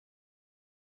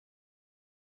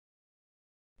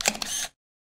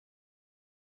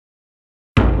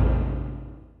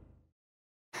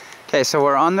Okay, so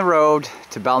we're on the road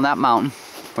to Belknap Mountain,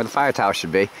 where the fire tower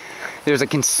should be. There's a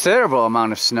considerable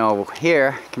amount of snow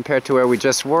here compared to where we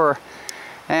just were,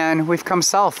 and we've come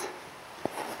south.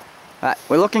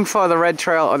 We're looking for the red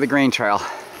trail or the green trail,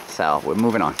 so we're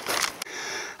moving on.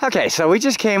 Okay, so we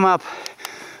just came up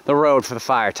the road for the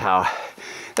fire tower.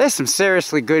 There's some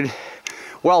seriously good,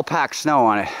 well-packed snow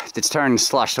on it. It's turning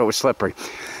slush, so it was slippery.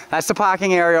 That's the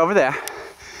parking area over there.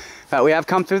 But we have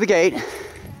come through the gate.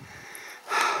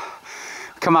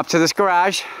 Come up to this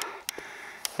garage,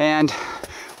 and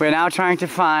we're now trying to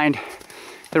find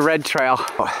the red trail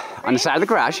on the side of the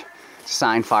garage. It's a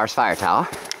sign, Forest Fire Tower.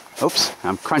 Oops,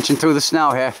 I'm crunching through the snow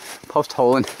here, post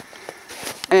holing.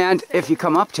 And if you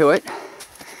come up to it,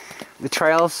 the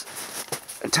trails,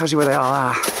 it tells you where they all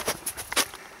are.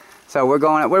 So we're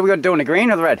going, what are we going to do, in the green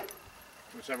or the red?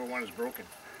 Whichever one is broken.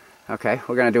 Okay,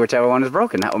 we're going to do whichever one is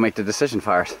broken. That will make the decision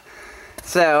for us.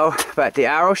 So, but the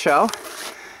arrows show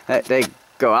that they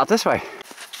go out this way.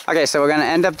 Okay, so we're going to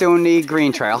end up doing the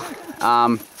green trail.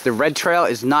 The red trail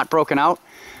is not broken out,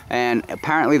 and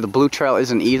apparently the blue trail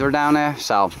isn't either down there,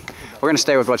 so we're going to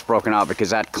stay with what's broken out because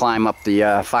that climb up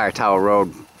the fire tower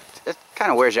road, it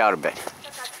kind of wears you out a bit.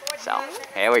 So,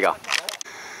 here we go.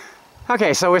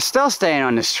 Okay, so we're still staying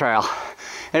on this trail.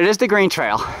 It is the green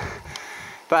trail,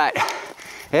 but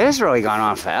it has really gone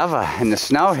on forever in the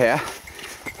snow here.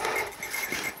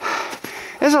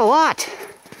 There's a lot.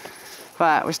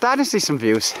 But we're starting to see some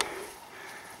views.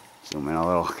 Zoom in a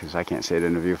little because I can't see it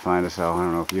in the viewfinder, so I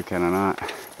don't know if you can or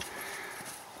not.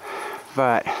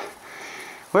 But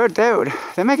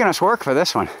they're making us work for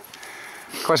this one.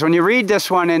 Of course, when you read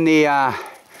this one in the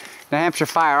New Hampshire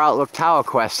Fire Outlook Tower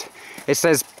Quest, it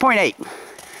says 0.8.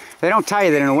 They don't tell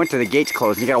you that in the winter the gate's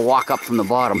closed. You got to walk up from the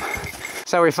bottom.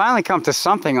 So we finally come to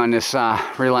something on this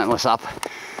relentless up.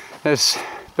 There's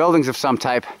buildings of some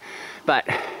type, but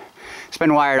it's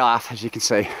been wired off, as you can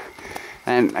see.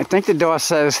 And I think the door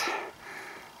says,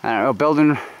 I don't know,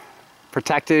 building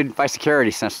protected by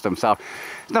security system. So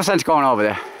there's no sense going over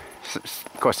there.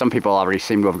 Of course, some people already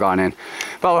seem to have gone in.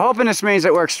 But we're hoping this means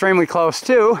that we're extremely close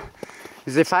to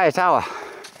the fire tower.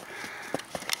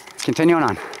 Continuing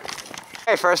on.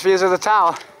 Okay, first views of the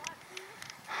tower.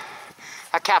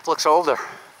 That cap looks older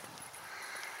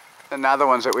than the other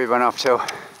ones that we've been up to.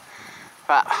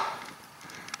 But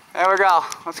there we go.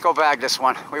 Let's go bag this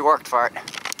one. We worked for it.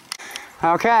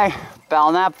 Okay,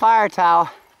 Belknap Fire Tower,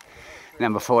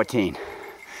 number 14.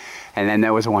 And then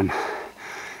there was one.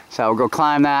 So we'll go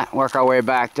climb that, work our way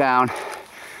back down.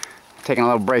 Taking a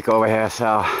little break over here,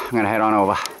 so I'm gonna head on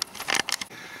over.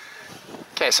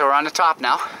 Okay, so we're on the top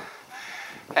now.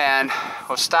 And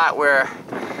we'll start where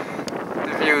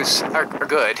the views are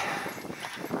good.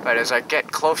 But as I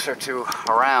get closer to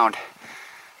around,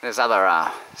 there's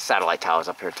other satellite towers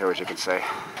up here too, as you can see.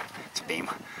 It's a beam.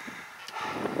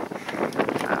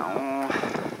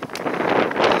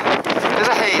 There's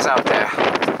a haze out there.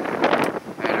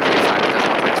 And the viewfinder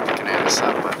doesn't look like it's picking any of this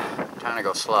up, but I'm trying to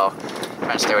go slow. I'm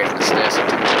trying to stay away from the stairs to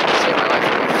save my life.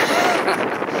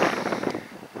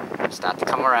 Start to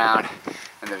come around,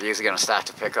 and the views are going to start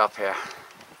to pick up here.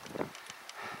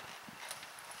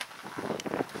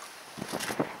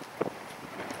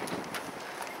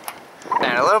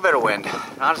 And a little bit of wind,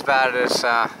 not as bad as,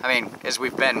 as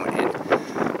we've been in,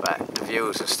 but the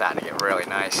views are starting to get really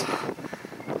nice.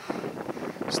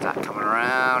 Start coming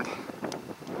around.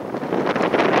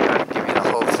 Give me the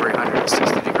whole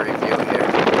 360-degree view here.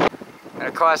 And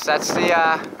of course, that's the,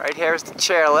 right here is the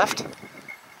chairlift.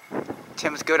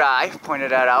 Tim's good eye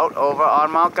pointed that out over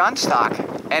on Mount Gunstock.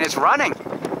 And it's running.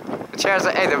 The chairs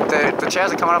are, hey, the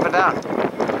chairs are coming up and down.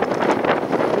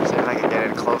 See if I can get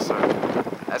in closer.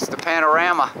 That's the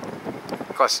panorama.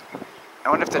 Of course, I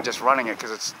wonder if they're just running it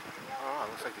because it's... Oh,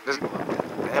 it looks like there's people up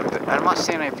there. I'm not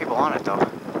seeing any people on it though.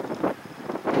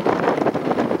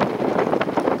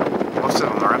 Most of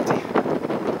them are empty.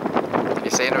 Did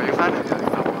you see in the viewfinder? Yeah, they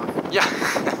fell off. Yeah.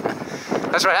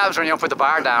 That's what happens when you don't put the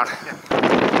bar down.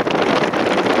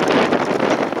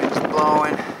 Wind's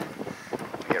blowing.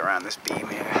 Get around this beam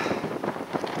here.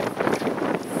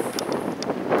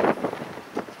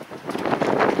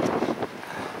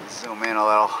 Zoom in a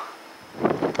little.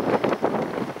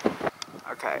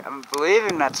 Okay, I'm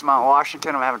believing that's Mount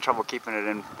Washington. I'm having trouble keeping it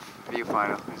in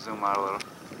viewfinder. Let me zoom out a little.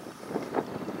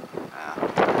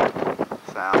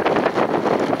 Sound.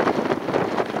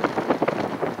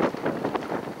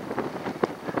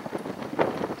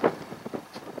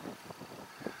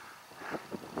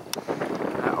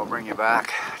 That will bring you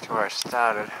back to where I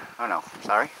started. Oh no,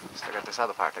 sorry. Still got this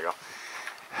other part to go.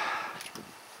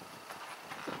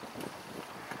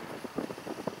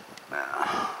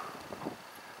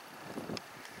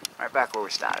 right back where we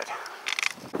started.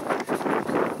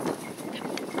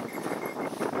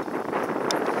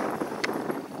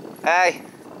 Hey,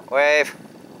 wave.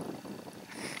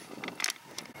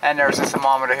 And there's a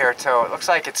thermometer here too. It looks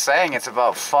like it's saying it's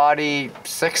about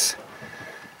 46.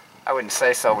 I wouldn't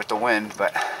say so with the wind,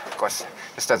 but of course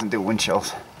this doesn't do wind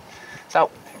chills. So,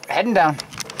 heading down.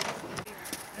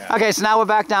 Yeah. Okay, so now we're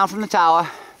back down from the tower.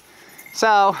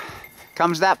 So,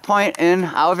 comes that point in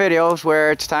our videos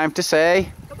where it's time to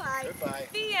say